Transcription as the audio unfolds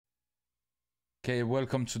Okay,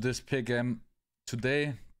 welcome to this pick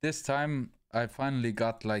today. This time I finally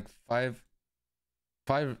got like five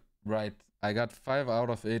right. I got 5 out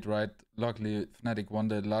of 8 right. Luckily Fnatic won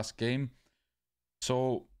the last game.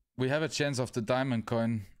 So we have a chance of the diamond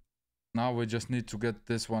coin. Now we just need to get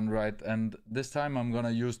this one right. And this time I'm gonna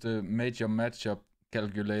use the major matchup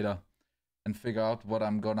calculator and figure out what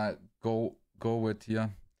I'm gonna go with here.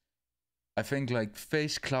 I think like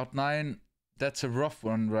FaZe Cloud9, that's a rough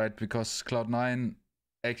one, right? Because Cloud9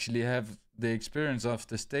 actually have the experience of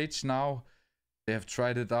the stage now. They have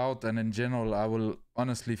tried it out, and in general, I will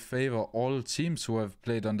honestly favor all teams who have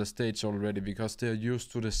played on the stage already because they're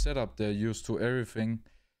used to the setup, they're used to everything.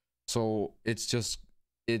 So it's just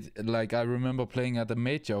like I remember playing at a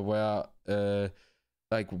major where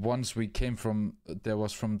like once we came from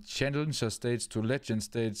challenger stage to legend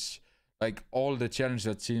stage, like all the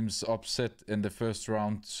challenger teams upset in the first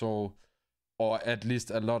round, so or at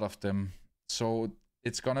least a lot of them. So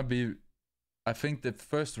it's gonna be, I think the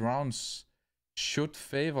first rounds should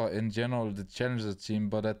favor in general the challenger team,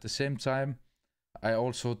 but at the same time I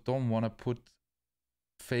also don't want to put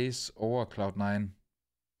FaZe over Cloud9.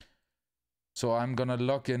 So I'm gonna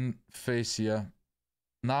lock in FaZe here.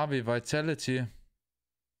 Na'Vi Vitality,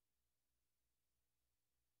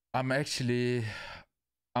 I'm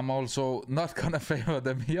also not gonna favor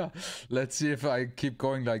them here. Let's see if I keep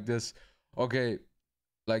going like this. Okay,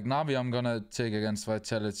 like Na'Vi I'm gonna take against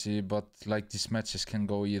Vitality, but like these matches can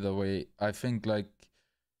go either way. I think like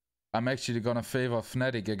I'm actually gonna favor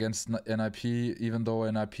Fnatic against NIP, even though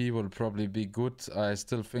NIP will probably be good. I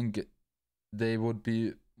still think they would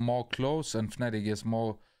be more close, and Fnatic is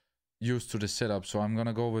more used to the setup, so I'm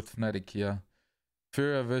gonna go with Fnatic here.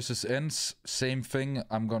 Furia versus ENS, same thing.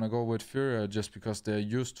 I'm gonna go with Furia just because they're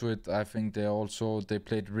used to it. I think they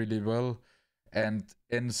played really well, and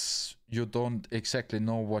ENS, you don't exactly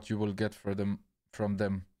know what you will get from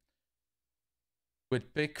them.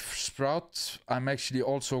 With Big Sprout, I'm actually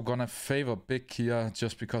also gonna favor Big here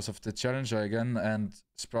just because of the challenger again, and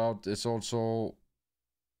Sprout is also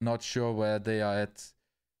not sure where they are at.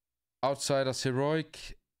 Outsiders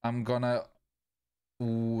Heroic, I'm gonna...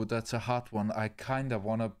 Ooh, that's a hard one. I kinda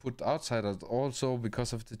wanna put Outsiders also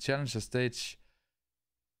because of the challenger stage,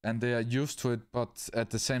 and they are used to it, but at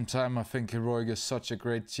the same time I think Heroic is such a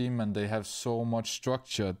great team and they have so much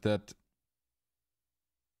structure that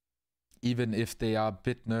even if they are a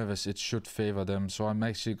bit nervous, it should favor them. So I'm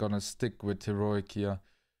actually gonna stick with Heroic here.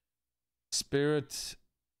 Spirit,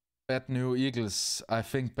 Bad New Eagles. I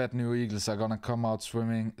think Bad New Eagles are gonna come out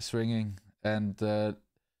swinging. And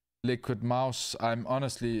Liquid Mouse, I'm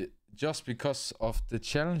honestly, just because of the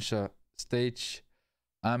challenger stage,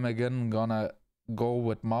 I'm again gonna go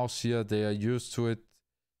with Mouse here. They are used to it.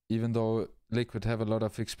 Even though Liquid have a lot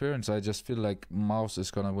of experience, I just feel like Mouse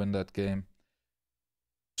is gonna win that game.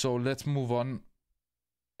 So let's move on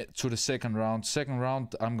to the second round. Second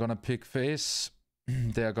round, I'm gonna pick FaZe.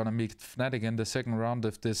 They are gonna meet Fnatic in the second round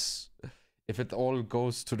if it all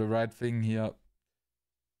goes to the right thing here.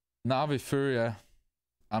 Na'Vi Furia,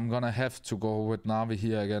 I'm gonna have to go with Na'Vi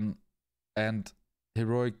here again. And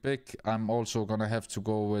Heroic Big, I'm also gonna have to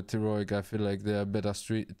go with Heroic. I feel like they're a better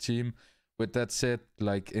team. With that said,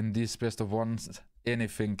 like in these best of ones,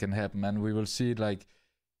 anything can happen, and we will see. Like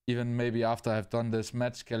even maybe after I've done this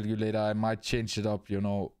match calculator, I might change it up, you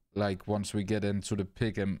know, like once we get into the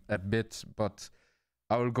pick a bit. But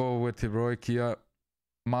I will go with Heroic here.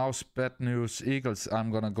 Mouse, Bad News Eagles,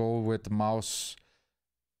 I'm gonna go with Mouse.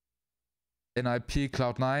 NIP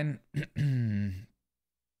Cloud9,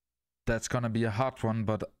 that's gonna be a hard one,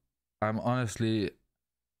 but I'm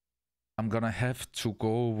gonna have to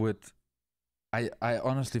go with... I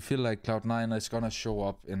honestly feel like Cloud9 is gonna show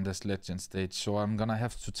up in this legend stage, so I'm gonna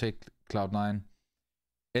have to take Cloud9.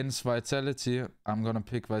 ENS Vitality, I'm gonna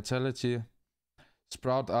pick Vitality.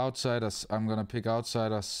 Sprout Outsiders, I'm gonna pick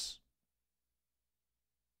Outsiders.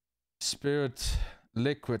 Spirit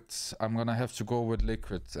Liquid, I'm gonna have to go with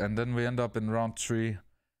Liquid. And then we end up in round 3.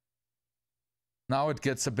 Now it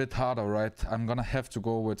gets a bit harder, right? I'm gonna have to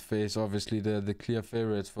go with FaZe. Obviously they're the clear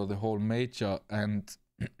favorites for the whole major, and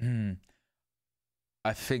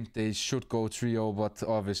I think they should go trio, but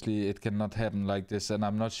obviously it cannot happen like this, and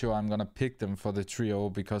I'm not sure I'm gonna pick them for the trio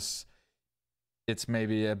because it's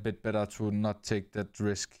maybe a bit better to not take that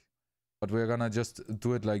risk. But we're gonna just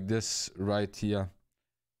do it like this right here.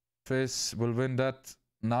 FaZe will win that.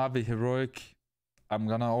 Na'Vi Heroic, I'm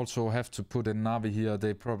gonna also have to put in Na'Vi here.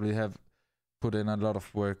 They probably have put in a lot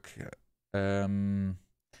of work. And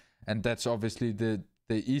that's obviously the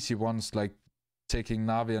easy ones, like taking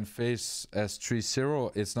Na'Vi and FaZe as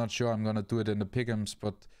 3-0. It's not sure I'm gonna do it in the pick'ems,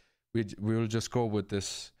 but we will just go with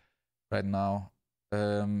this. right now.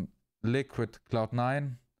 Liquid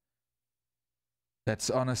Cloud9. That's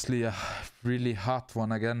honestly a really hard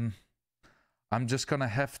one again. I'm just gonna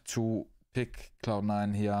have to pick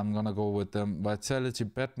Cloud9 here. I'm gonna go with them. Vitality,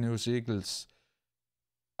 Bad News, Eagles.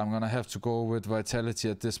 I'm gonna have to go with Vitality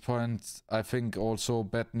at this point. I think also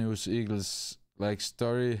Bad News, Eagles, like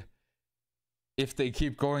story. If they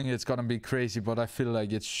keep going, it's gonna be crazy, but I feel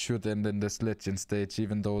like it should end in this legend stage,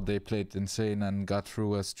 even though they played insane and got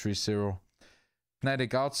through as 3-0.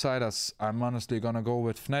 Fnatic Outsiders, I'm honestly gonna go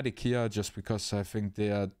with Fnatic here, just because I think they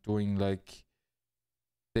are doing like...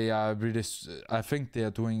 I think they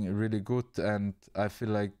are doing really good, and I feel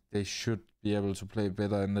like they should be able to play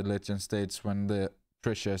better in the legend stage when the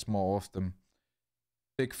pressure is more off them.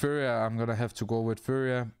 Big Furia, I'm gonna have to go with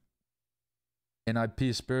Furia.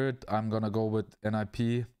 NIP Spirit, I'm gonna go with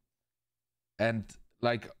NIP. And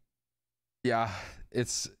like, yeah,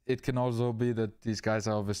 it can also be that these guys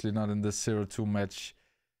are obviously not in the 0-2 match.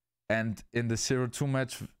 And in the 0-2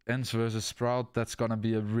 match, EMS versus Sprout, that's gonna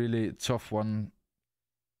be a really tough one.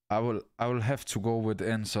 I will have to go with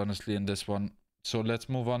EMS honestly in this one. So let's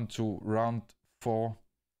move on to round 4.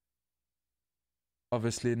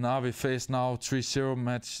 Obviously Na'Vi face now 3-0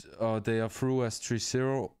 match. They are through as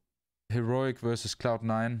 3-0. Heroic versus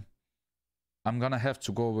Cloud9. I'm gonna have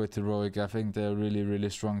to go with Heroic. I think they're a really, really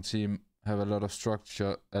strong team. Have a lot of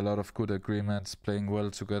structure, a lot of good agreements, playing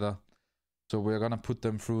well together. So we're gonna put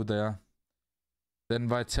them through there. Then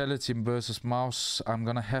Vitality versus Mouse. I'm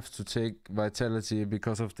gonna have to take Vitality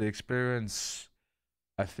because of the experience.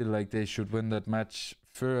 I feel like they should win that match.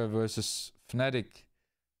 Furia versus Fnatic.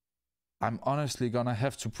 I'm honestly gonna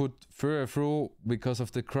have to put Furia through because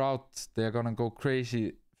of the crowd. They're gonna go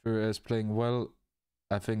crazy. Furia is playing well.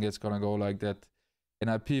 I think it's gonna go like that.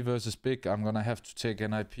 NIP versus Big. I'm gonna have to take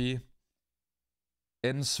NIP.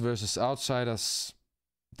 ENS versus Outsiders.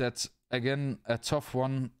 That's again a tough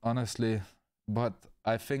one, honestly. But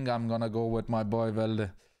I think I'm gonna go with my boy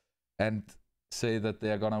Velde and say that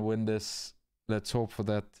they're gonna win this. Let's hope for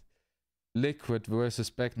that. Liquid versus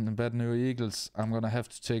Bad New Eagles. I'm gonna have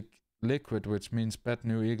to take Liquid, which means Bad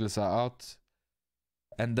New Eagles are out.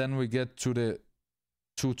 And then we get to the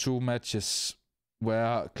 2-2 matches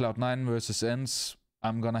where Cloud9 versus ENS.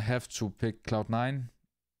 I'm gonna have to pick Cloud9.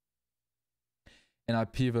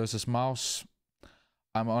 NIP versus Mouse.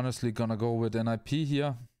 I'm honestly gonna go with NIP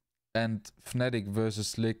here. And Fnatic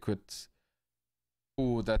versus Liquid.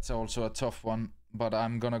 Ooh, that's also a tough one. But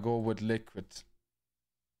I'm gonna go with Liquid.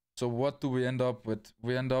 So what do we end up with?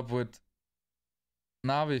 We end up with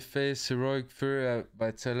Na'Vi face, Heroic, Furia,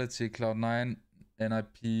 Vitality, Cloud9,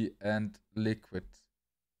 NIP, and Liquid.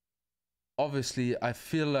 Obviously, I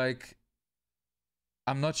feel like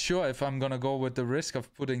I'm not sure if I'm gonna go with the risk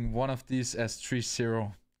of putting one of these as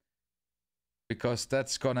 3-0. Because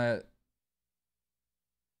that's gonna...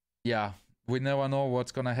 Yeah, we never know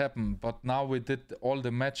what's gonna happen. But now we did all the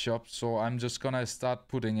matchups, so I'm just gonna start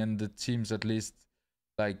putting in the teams at least.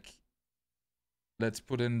 Like, let's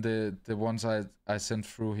put in the ones I sent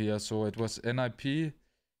through here. So it was NIP,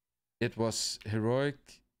 it was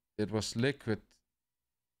Heroic, it was Liquid,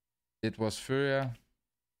 it was Furia,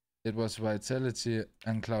 it was Vitality,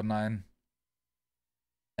 and Cloud9.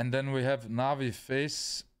 And then we have Na'Vi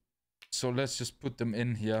face. So let's just put them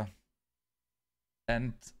in here.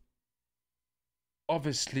 And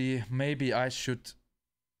obviously, maybe I should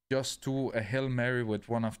just do a Hail Mary with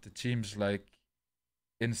one of the teams. Like,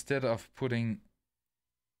 instead of putting...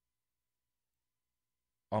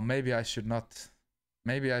 Or maybe I should not.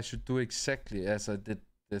 Maybe I should do exactly as I did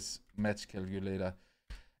this match calculator.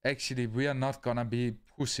 Actually, we are not gonna be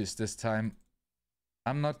pussies this time.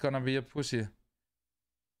 I'm not gonna be a pussy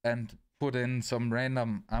and put in some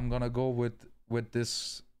random. I'm gonna go with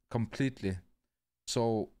this completely.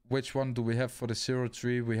 So which one do we have for the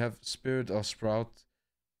 0-3? We have Spirit or Sprout.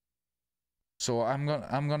 So I'm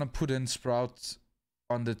gonna put in Sprout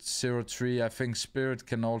on the 0-3. I think Spirit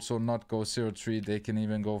can also not go 0-3. They can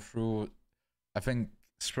even go through. I think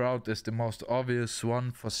Sprout is the most obvious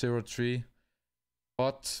one for 0-3.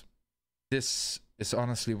 But this is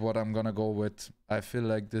honestly what I'm gonna go with. I feel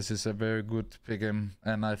like this is a very good pick'em,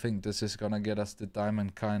 and I think this is gonna get us the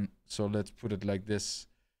diamond kind. So let's put it like this.